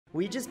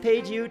We just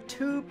paid you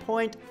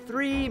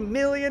 $2.3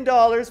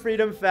 million,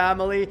 Freedom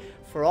Family,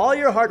 for all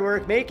your hard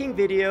work making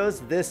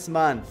videos this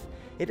month.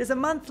 It is a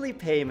monthly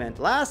payment.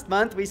 Last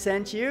month we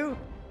sent you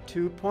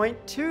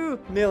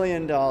 $2.2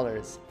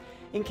 million.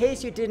 In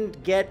case you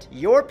didn't get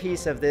your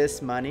piece of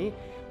this money,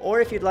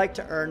 or if you'd like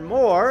to earn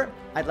more,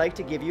 I'd like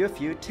to give you a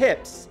few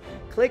tips.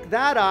 Click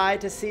that eye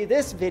to see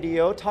this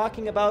video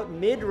talking about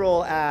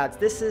mid-roll ads.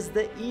 This is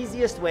the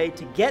easiest way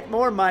to get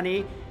more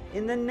money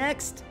in the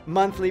next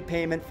monthly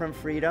payment from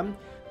Freedom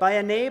by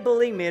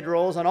enabling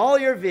mid-rolls on all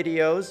your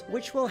videos,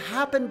 which will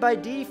happen by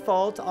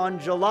default on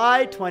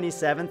July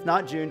 27th,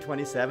 not June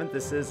 27th.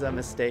 This is a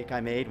mistake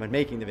I made when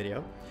making the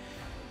video.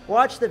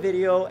 Watch the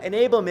video,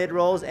 enable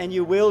mid-rolls, and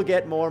you will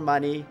get more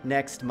money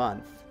next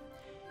month.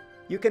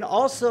 You can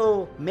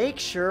also make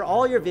sure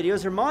all your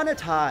videos are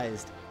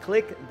monetized.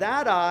 Click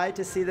that eye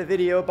to see the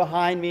video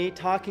behind me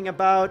talking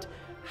about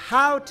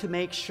how to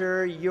make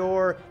sure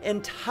your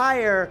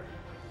entire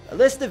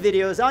list of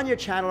videos on your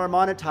channel are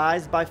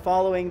monetized by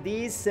following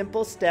these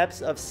simple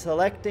steps of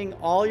selecting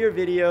all your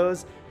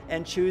videos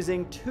and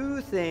choosing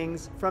two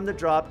things from the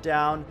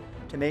drop-down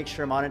to make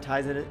sure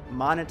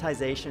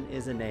monetization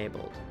is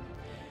enabled.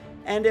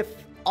 And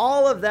if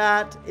all of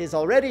that is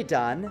already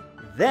done,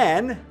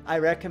 then I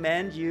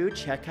recommend you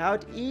check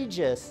out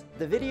Aegis.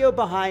 The video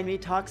behind me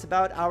talks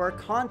about our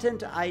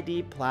Content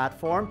ID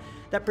platform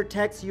that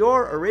protects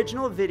your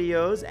original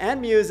videos and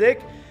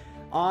music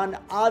on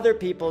other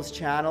people's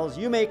channels.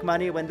 You make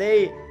money when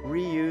they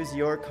reuse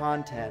your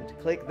content.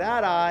 Click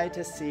that eye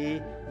to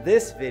see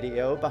this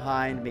video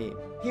behind me.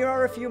 Here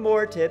are a few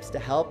more tips to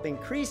help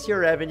increase your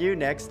revenue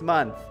next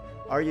month.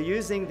 Are you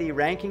using the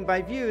ranking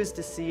by views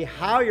to see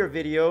how your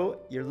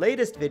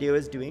latest video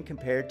is doing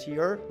compared to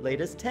your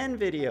latest 10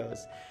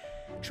 videos?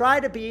 Try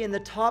to be in the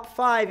top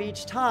 5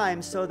 each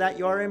time so that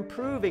you're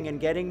improving and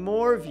getting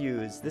more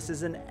views. This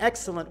is an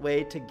excellent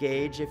way to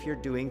gauge if you're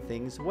doing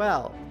things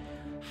well.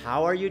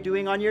 How are you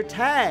doing on your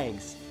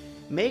tags?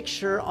 Make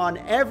sure on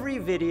every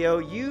video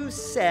you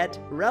set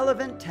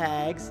relevant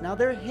tags. Now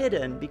they're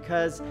hidden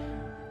because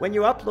when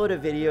you upload a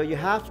video, you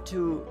have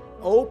to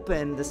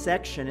open the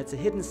section. It's a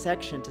hidden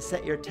section to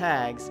set your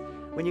tags.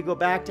 When you go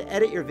back to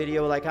edit your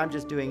video like I'm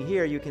just doing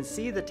here, you can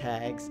see the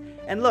tags.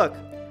 And look,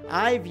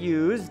 I've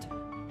used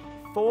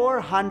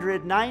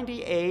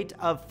 498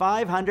 of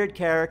 500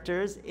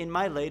 characters in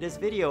my latest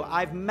video.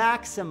 I've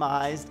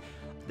maximized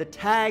the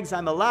tags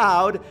I'm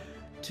allowed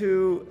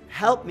to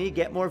help me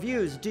get more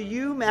views. Do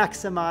you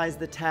maximize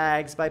the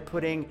tags by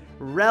putting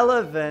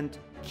relevant,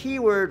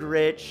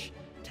 keyword-rich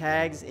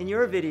tags in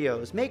your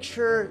videos? Make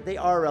sure they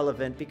are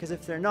relevant, because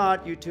if they're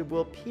not, YouTube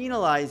will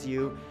penalize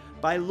you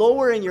by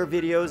lowering your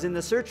videos in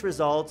the search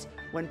results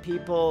when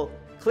people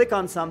click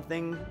on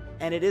something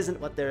and it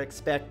isn't what they're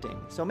expecting.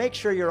 So make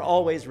sure you're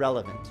always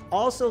relevant.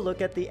 Also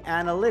look at the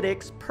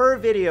analytics per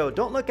video.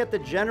 Don't look at the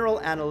general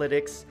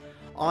analytics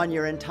on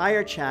your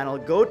entire channel.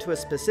 Go to a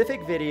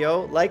specific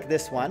video like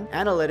this one.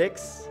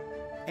 Analytics,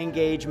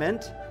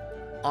 engagement,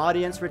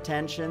 audience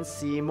retention,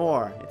 see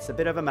more. It's a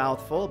bit of a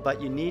mouthful,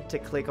 but you need to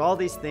click all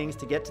these things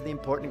to get to the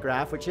important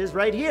graph, which is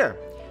right here.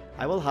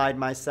 I will hide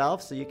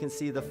myself so you can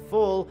see the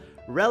full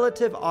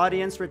relative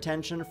audience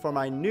retention for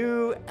my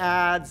new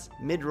ads,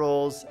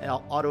 mid-rolls,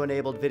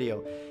 auto-enabled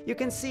video. You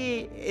can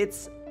see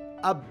it's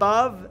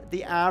above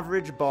the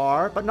average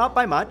bar, but not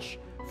by much,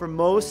 for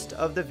most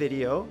of the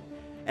video.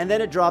 And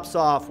then it drops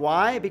off.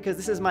 Why? Because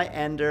this is my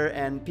ender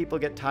and people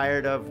get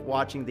tired of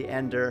watching the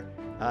ender,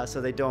 so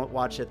they don't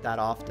watch it that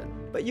often.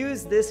 But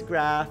use this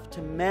graph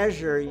to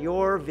measure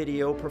your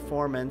video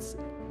performance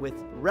with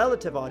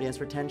relative audience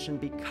retention,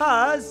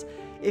 because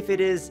if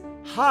it is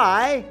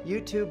high,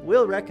 YouTube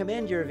will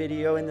recommend your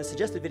video in the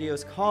suggested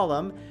videos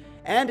column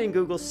and in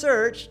Google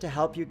search to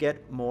help you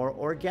get more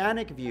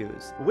organic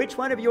views. Which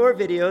one of your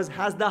videos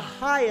has the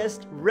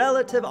highest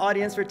relative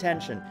audience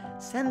retention?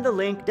 Send the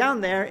link down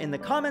there in the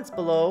comments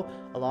below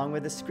along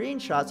with a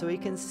screenshot so we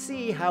can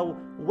see how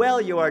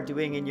well you are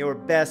doing in your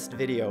best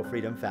video,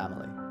 Freedom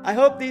Family. I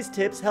hope these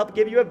tips help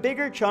give you a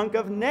bigger chunk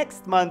of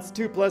next month's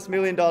 $2+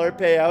 million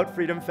payout,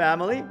 Freedom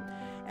Family.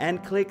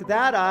 And click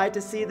that eye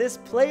to see this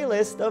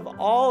playlist of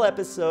all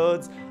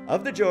episodes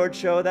of The George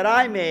Show that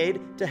I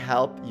made to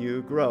help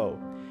you grow.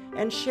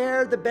 And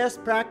share the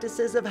best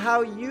practices of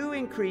how you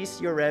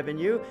increase your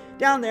revenue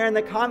down there in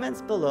the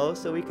comments below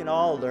so we can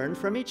all learn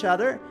from each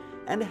other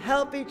and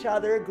help each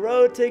other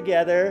grow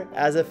together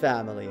as a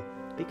family,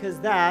 because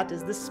that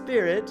is the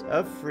spirit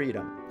of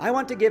freedom. I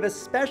want to give a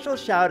special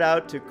shout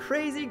out to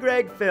Crazy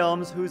Greg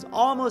Films, who's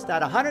almost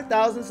at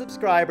 100,000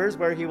 subscribers,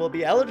 where he will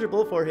be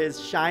eligible for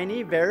his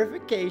shiny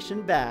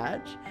verification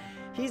badge.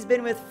 He's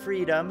been with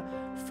Freedom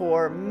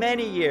for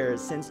many years,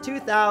 since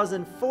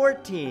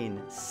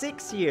 2014,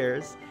 6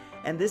 years,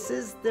 and this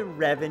is the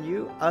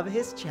revenue of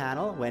his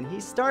channel when he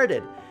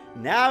started.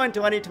 Now in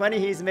 2020,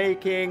 he's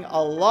making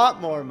a lot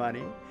more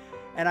money,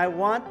 and I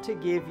want to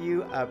give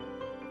you a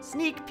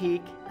sneak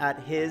peek at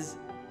his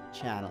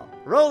channel.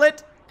 Roll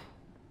it!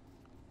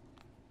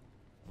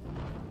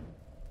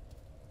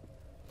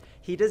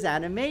 He does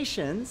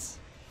animations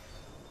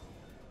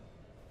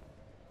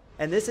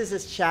And this is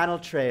his channel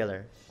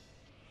trailer.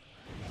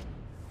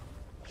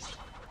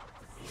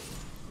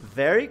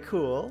 Very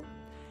cool.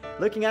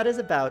 Looking at his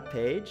about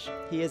page,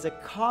 he is a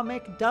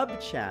comic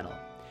dub channel.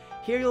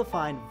 Here you'll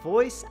find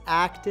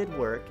voice-acted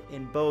work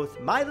in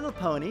both My Little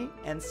Pony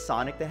and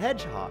Sonic the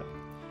Hedgehog.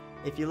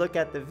 If you look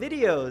at the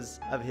videos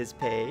of his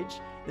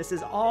page, this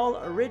is all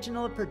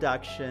original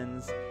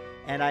productions,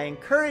 and I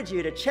encourage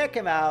you to check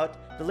him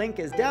out. The link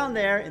is down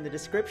there in the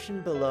description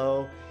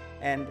below,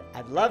 and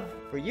I'd love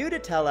for you to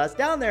tell us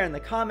down there in the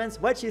comments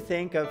what you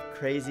think of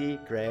Crazy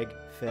Greg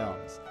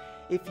Films.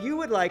 If you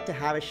would like to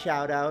have a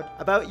shout out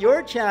about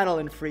your channel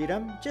in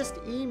Freedom, just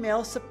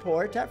email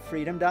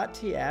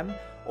support@freedom.tm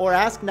or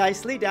ask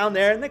nicely down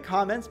there in the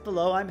comments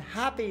below. I'm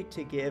happy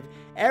to give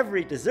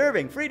every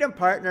deserving Freedom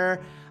partner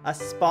a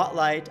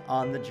spotlight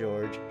on The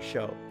George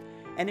Show.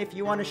 And if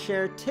you want to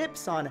share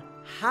tips on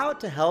how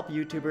to help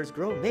YouTubers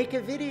grow, make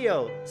a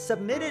video,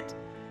 submit it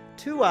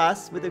to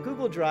us with a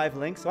Google Drive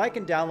link so I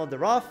can download the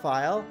raw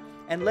file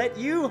and let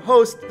you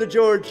host The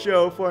George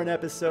Show for an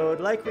episode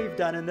like we've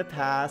done in the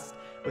past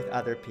with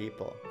other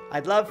people.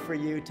 I'd love for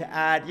you to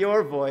add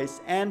your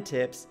voice and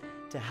tips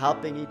to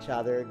helping each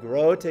other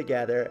grow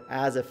together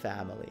as a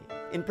family.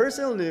 In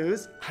personal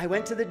news, I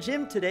went to the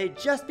gym today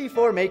just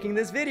before making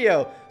this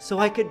video so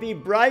I could be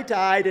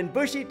bright-eyed and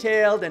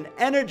bushy-tailed and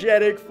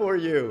energetic for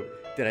you.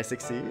 Did I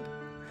succeed?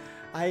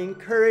 I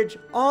encourage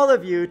all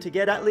of you to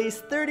get at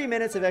least 30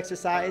 minutes of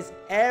exercise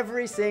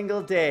every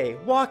single day.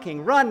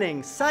 Walking,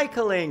 running,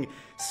 cycling,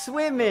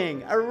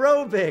 swimming,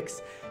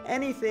 aerobics,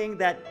 anything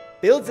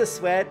that builds a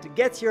sweat,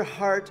 gets your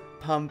heart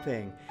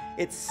pumping.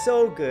 It's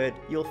so good.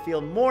 You'll feel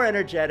more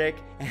energetic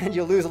and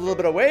you'll lose a little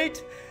bit of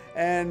weight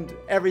and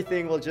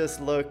everything will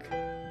just look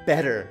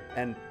better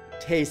and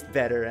taste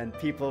better and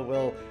people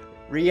will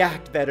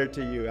react better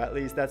to you. At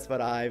least that's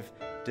what I've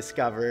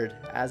discovered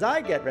as I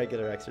get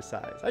regular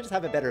exercise. I just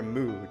have a better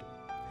mood.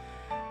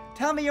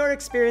 Tell me your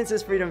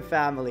experiences, Freedom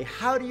Family.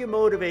 How do you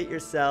motivate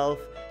yourself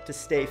to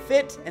stay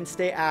fit and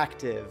stay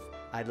active?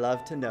 I'd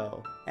love to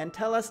know. And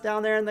tell us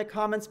down there in the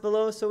comments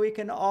below so we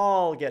can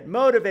all get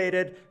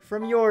motivated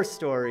from your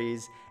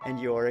stories and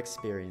your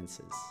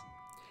experiences.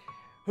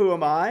 Who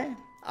am I?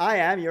 I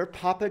am your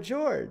Papa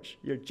George,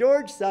 your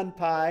George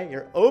Senpai,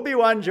 your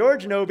Obi-Wan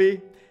George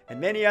Nobi, and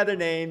many other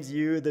names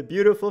you, the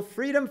beautiful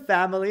Freedom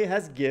Family,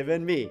 has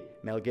given me.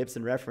 Mel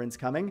Gibson reference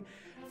coming.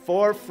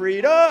 For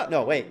freedom,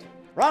 no wait,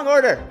 wrong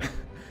order.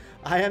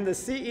 I am the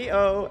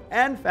CEO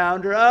and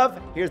founder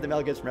of, here's the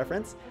Mel Gibson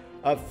reference,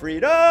 of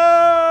Freedom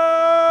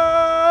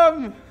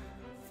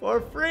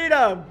for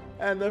Freedom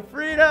and the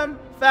Freedom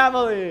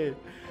Family,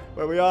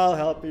 where we all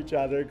help each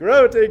other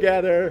grow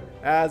together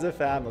as a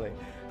family.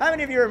 How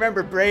many of you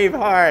remember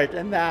Braveheart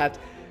and that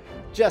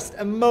just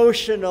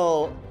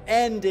emotional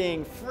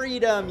ending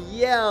freedom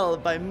yell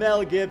by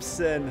Mel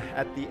Gibson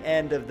at the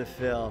end of the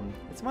film?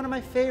 It's one of my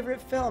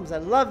favorite films. I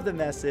love the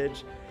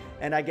message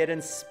and I get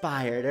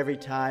inspired every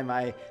time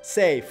I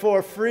say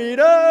for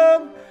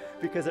freedom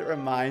because it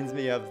reminds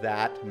me of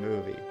that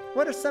movie.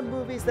 What are some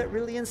movies that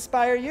really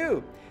inspire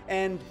you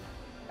and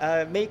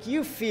make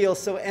you feel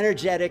so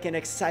energetic and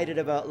excited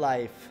about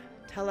life?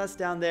 Tell us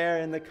down there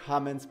in the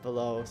comments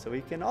below so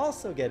we can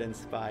also get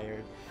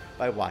inspired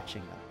by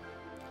watching them.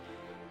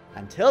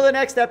 Until the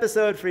next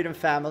episode, Freedom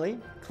Family,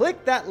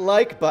 click that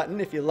like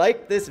button if you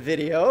like this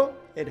video.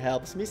 It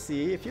helps me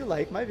see if you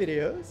like my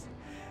videos.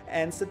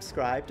 And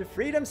subscribe to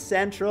Freedom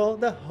Central,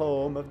 the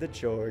home of The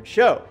George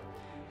Show.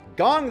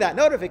 Gong that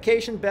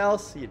notification bell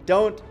so you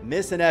don't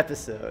miss an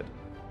episode.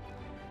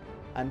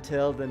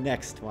 Until the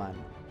next one,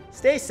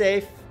 stay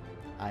safe.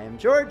 I am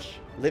George,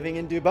 living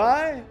in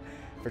Dubai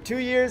for 2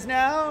 years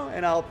now,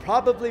 and I'll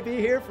probably be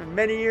here for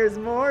many years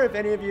more if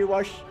any of you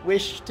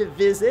wish to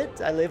visit.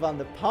 I live on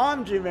the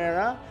Palm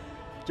Jumeirah.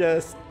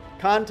 Just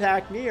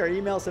contact me or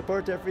email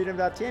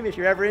support@freedom.tm. If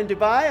you're ever in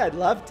Dubai, I'd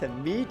love to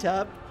meet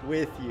up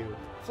with you.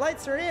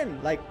 Flights are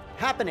in, like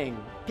happening.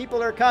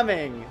 People are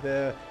coming.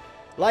 The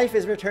life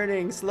is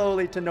returning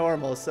slowly to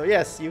normal. So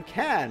yes, you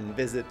can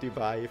visit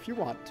Dubai if you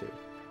want to.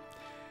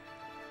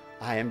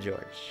 I am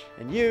George,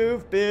 and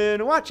you've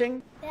been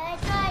watching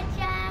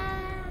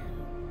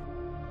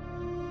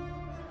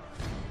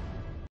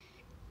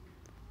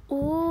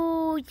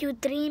Ooh, you're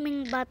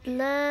dreaming about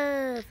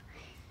love.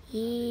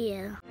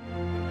 Yeah.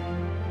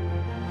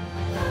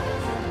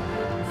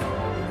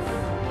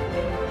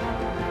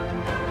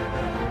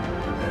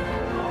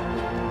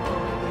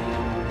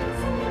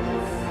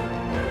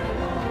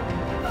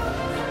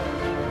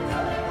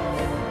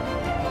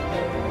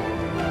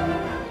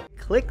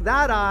 Click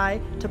that I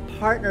to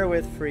partner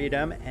with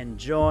Freedom and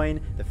join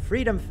the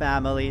Freedom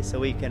Family so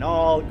we can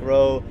all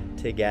grow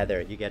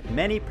together. You get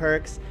many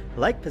perks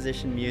like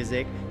position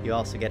music. You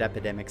also get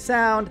Epidemic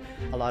Sound,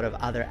 a lot of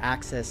other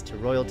access to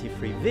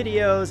royalty-free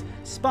videos,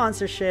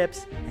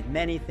 sponsorships, and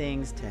many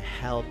things to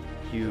help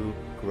you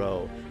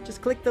grow.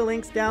 Just click the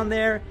links down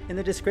there in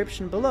the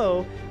description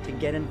below to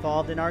get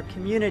involved in our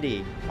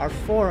community, our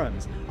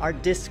forums, our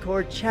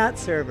Discord chat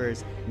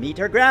servers, meet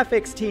our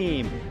graphics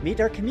team, meet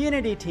our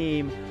community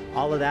team,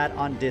 all of that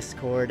on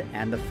Discord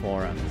and the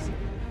forums.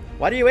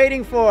 What are you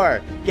waiting for?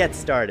 Get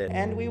started.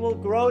 And we will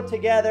grow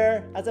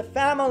together as a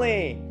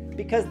family,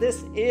 because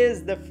this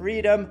is the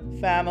Freedom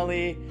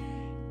Family.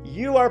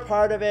 You are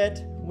part of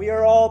it, we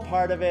are all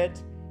part of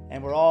it,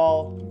 and we're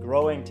all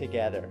growing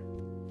together.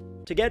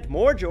 To get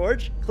more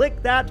George,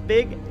 click that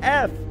big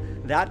F.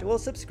 That will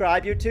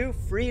subscribe you to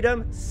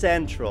Freedom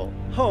Central,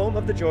 home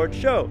of The George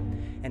Show.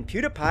 And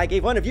PewDiePie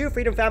gave one of you,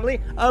 Freedom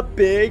Family, a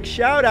big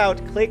shout out.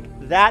 Click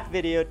that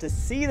video to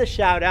see the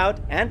shout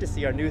out and to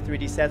see our new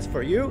 3D sets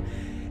for you.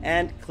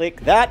 And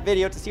click that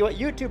video to see what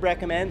YouTube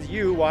recommends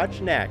you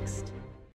watch next.